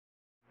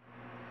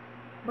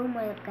Boom,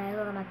 what up guys,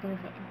 welcome back to the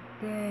video.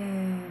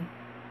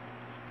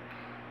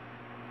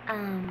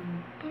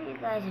 If you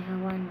guys ever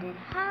wondered,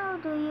 how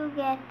do you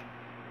get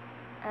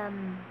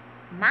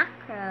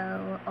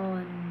macro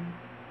on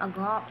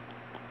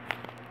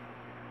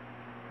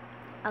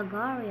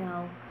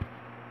Agorio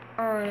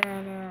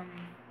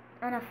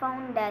on a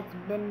phone that's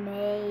been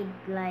made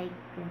like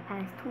the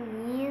past 2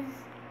 years?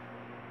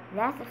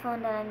 That's the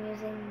phone that I'm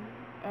using,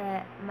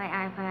 my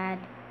iPad.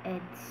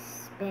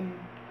 It's been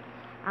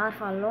out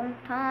for a long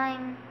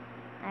time.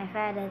 I've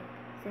had it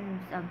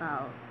since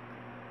about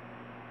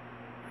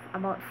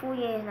 4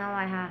 years now.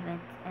 I have it,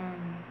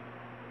 and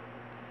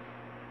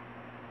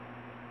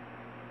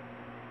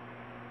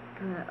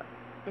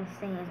this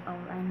thing is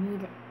old. I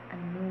need a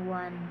new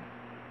one.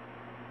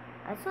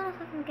 As soon as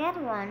I can get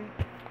one,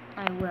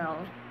 I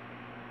will.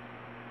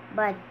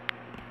 But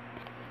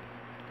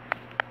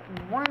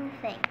one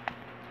thing,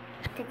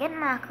 to get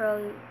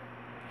macro,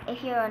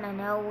 if you're on an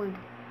old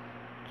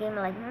game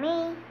like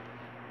me,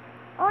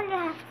 all you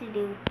have to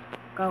do,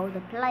 go to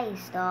the Play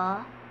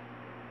Store.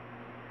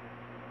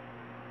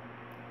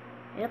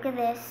 Look at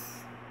this.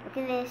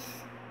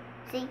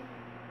 See?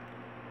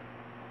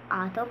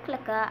 Auto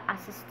clicker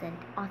assistant,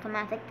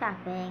 automatic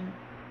tapping,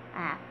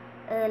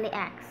 early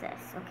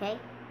access, okay?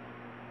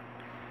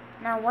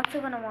 Now what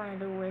you're gonna wanna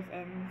do is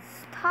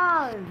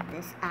install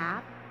this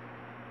app.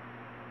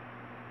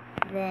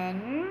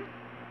 Then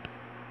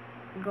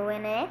go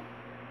in it.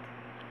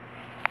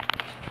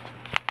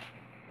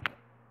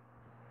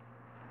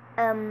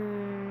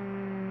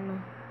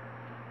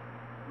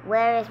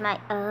 Where is my,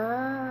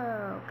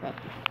 okay,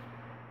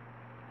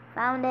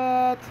 found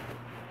it.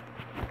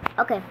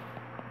 Okay,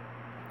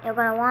 you're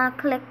gonna want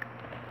to click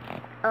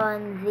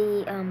on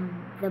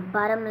the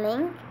bottom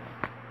link.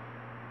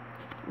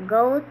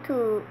 Go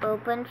to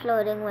open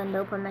floating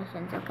window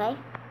permissions. Okay,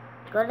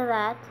 go to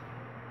that.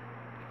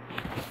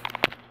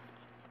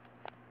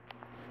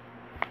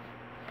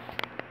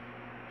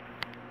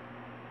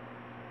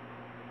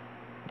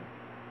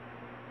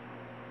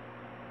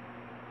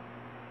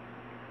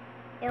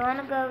 You want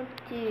to go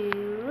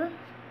to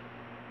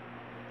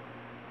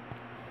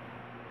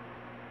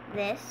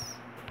this,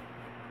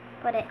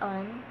 put it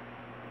on,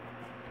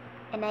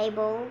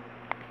 enable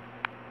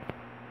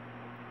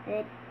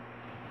it.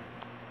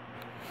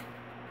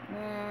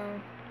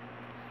 Now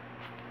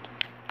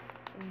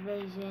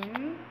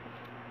vision,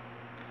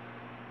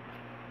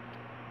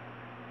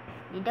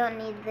 you don't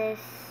need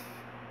this.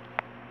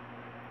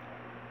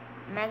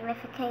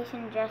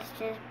 Magnification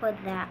gestures, put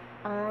that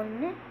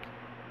on.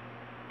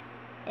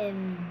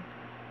 And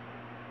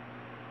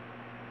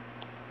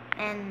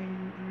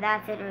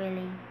that's it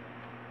really.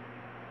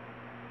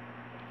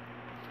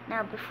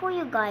 Now before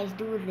you guys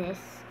do this,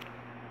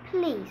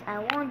 please, I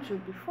want you,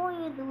 before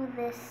you do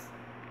this,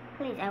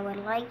 please, I would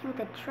like you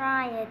to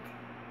try it.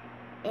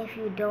 If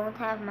you don't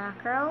have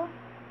macro,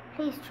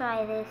 please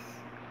try this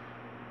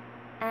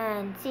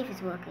and see if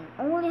it's working.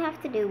 All you have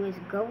to do is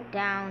go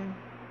down,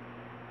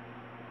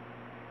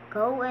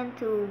 go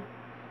into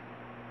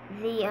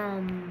the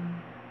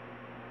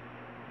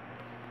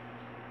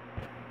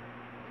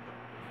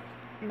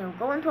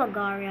go into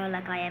Agorio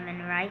like I am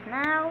in right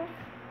now.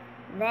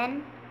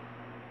 Then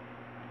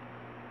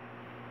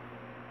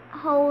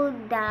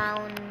hold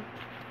down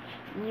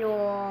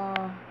your,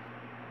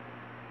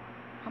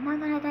 am I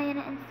gonna die in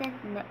an instant?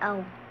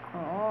 No.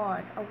 Oh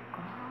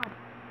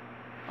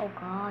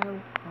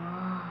god,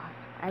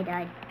 I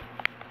died.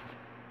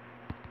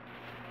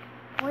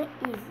 What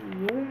is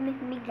wrong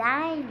with me,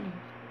 guys?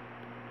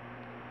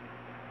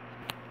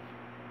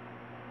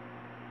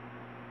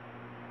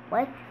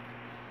 What?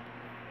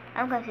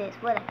 I'm confused.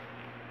 What?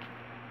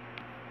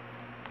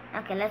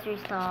 Okay, let's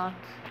restart.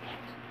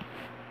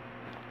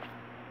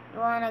 You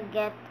wanna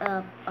get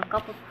a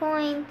couple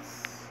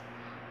points.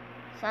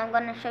 So I'm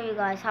gonna show you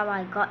guys how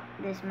I got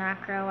this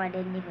macro. I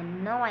didn't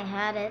even know I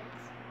had it,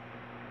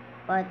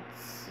 but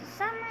for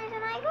some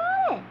reason I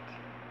got it.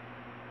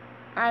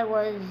 I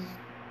was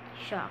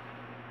shocked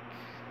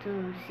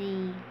to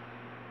see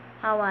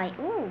how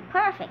ooh,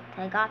 perfect.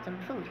 I got some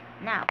food.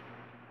 Now,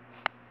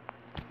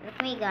 look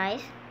at me,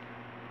 guys.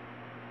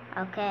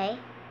 Okay,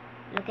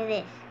 look at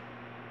this.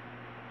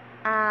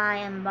 I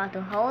am about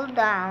to hold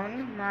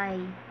down my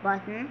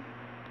button.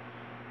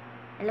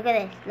 And look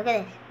at this. Look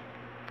at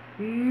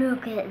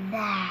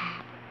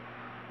that.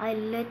 I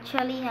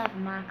literally have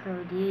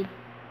macro, dude.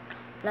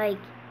 Like,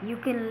 you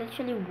can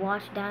literally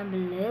watch down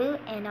below,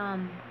 and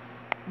I'm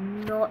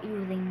not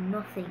using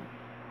nothing.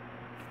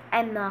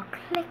 I'm not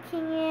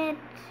clicking it.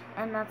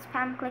 I'm not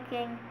spam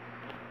clicking.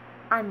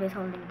 I'm just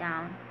holding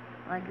down.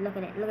 Like, look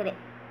at it.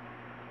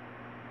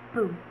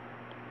 Boom.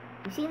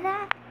 You see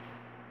that?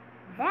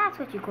 That's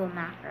what you call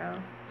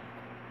macro.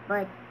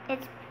 But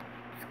it's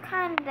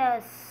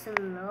kinda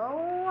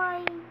slow,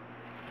 I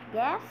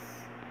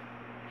guess.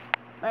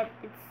 But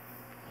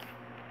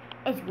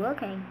it's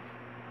working.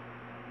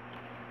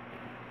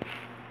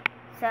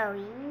 So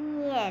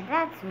yeah,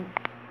 that's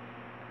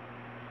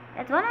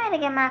one way to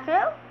get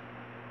macro.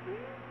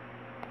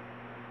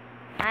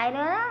 I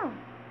don't know.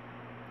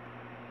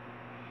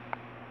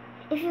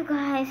 if you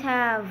guys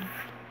have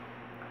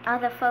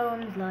other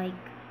phones, like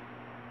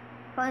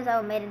phones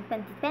that were made in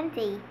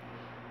 2020,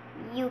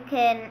 you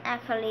can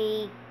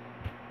actually,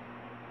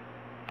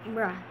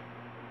 bruh,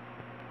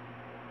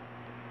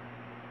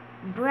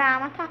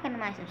 I'm talking to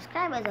my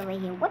subscribers over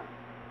here. What?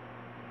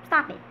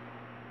 Stop it,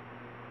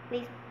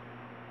 please.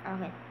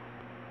 Okay.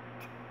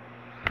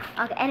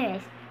 Okay.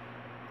 Anyways,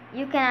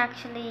 you can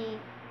actually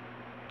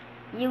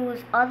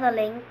use other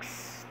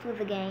links to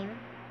the game.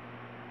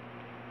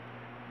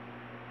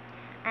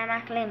 I'm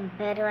actually in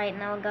bed right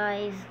now,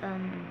 guys.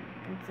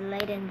 It's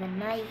late in the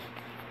night.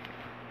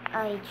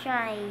 I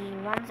try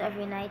once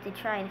every night to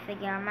try to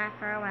figure out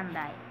macro, and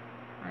I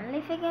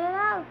finally figured it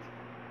out.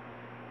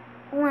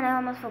 Oh, and I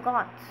almost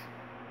forgot.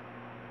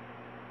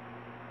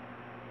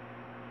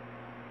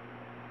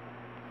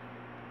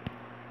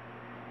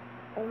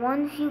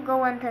 Once you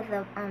go into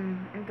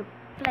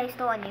Play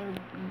Store and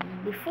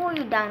before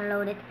you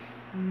download it,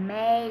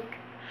 make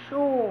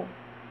sure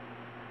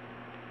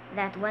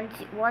that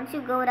once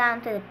you go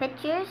down to the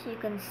pictures, you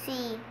can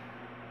see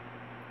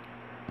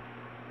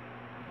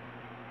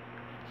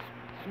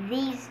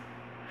these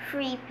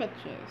free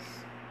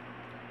pictures.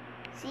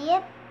 See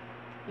it?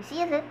 You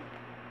see it?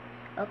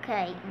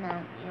 Okay,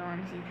 now you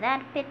want to see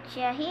that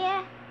picture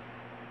here,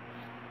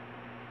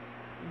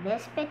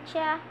 this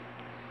picture,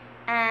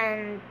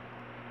 and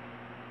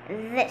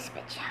this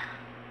picture.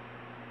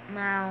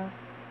 Now,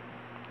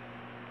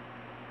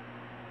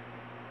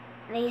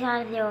 these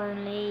are the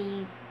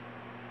only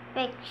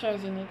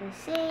pictures you need to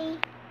see.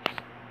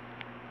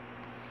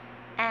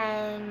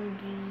 And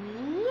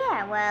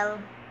yeah, well,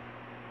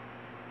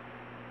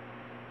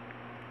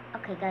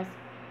 okay guys,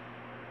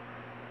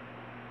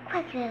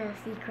 quick little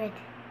secret.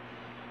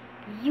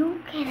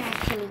 You can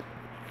actually,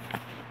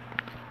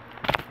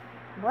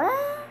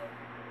 what?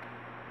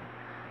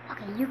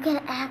 Okay, you can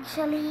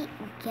actually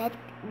get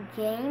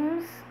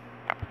games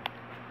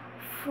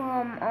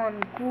from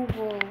on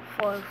Google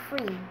for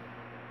free.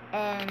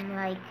 And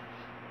like,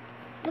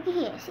 look at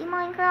here, see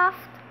Minecraft?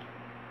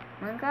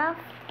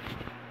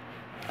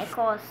 It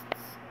costs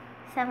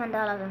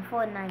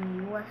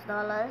 $7.49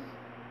 US.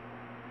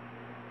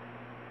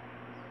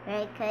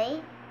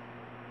 Okay.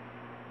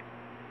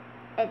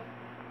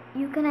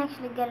 You can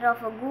actually get it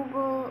off of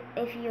Google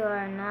if you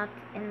are not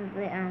in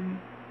the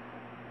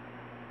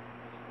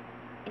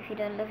if you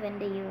don't live in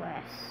the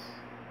US.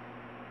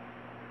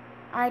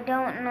 I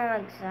don't know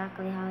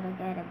exactly how to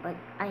get it, but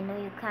I know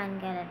you can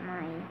get it.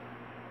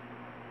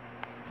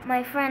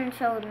 My friend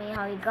showed me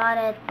how he got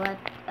it, but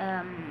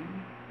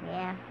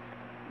yeah,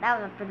 that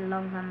was a pretty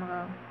long time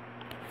ago.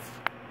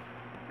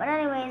 But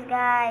anyways,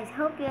 guys,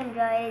 hope you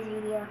enjoyed this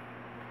video,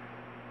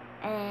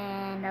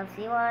 and I'll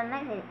see you on the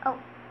next video. Oh,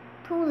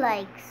 2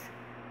 likes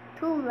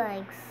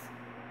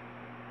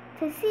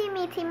to see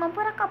me team up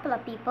with a couple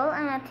of people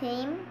on a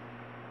team,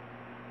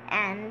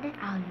 and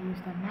I'll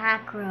use the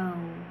macro.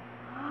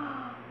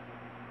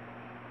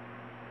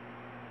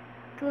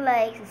 2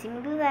 likes to see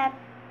me do that.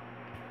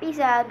 Peace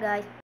out, guys.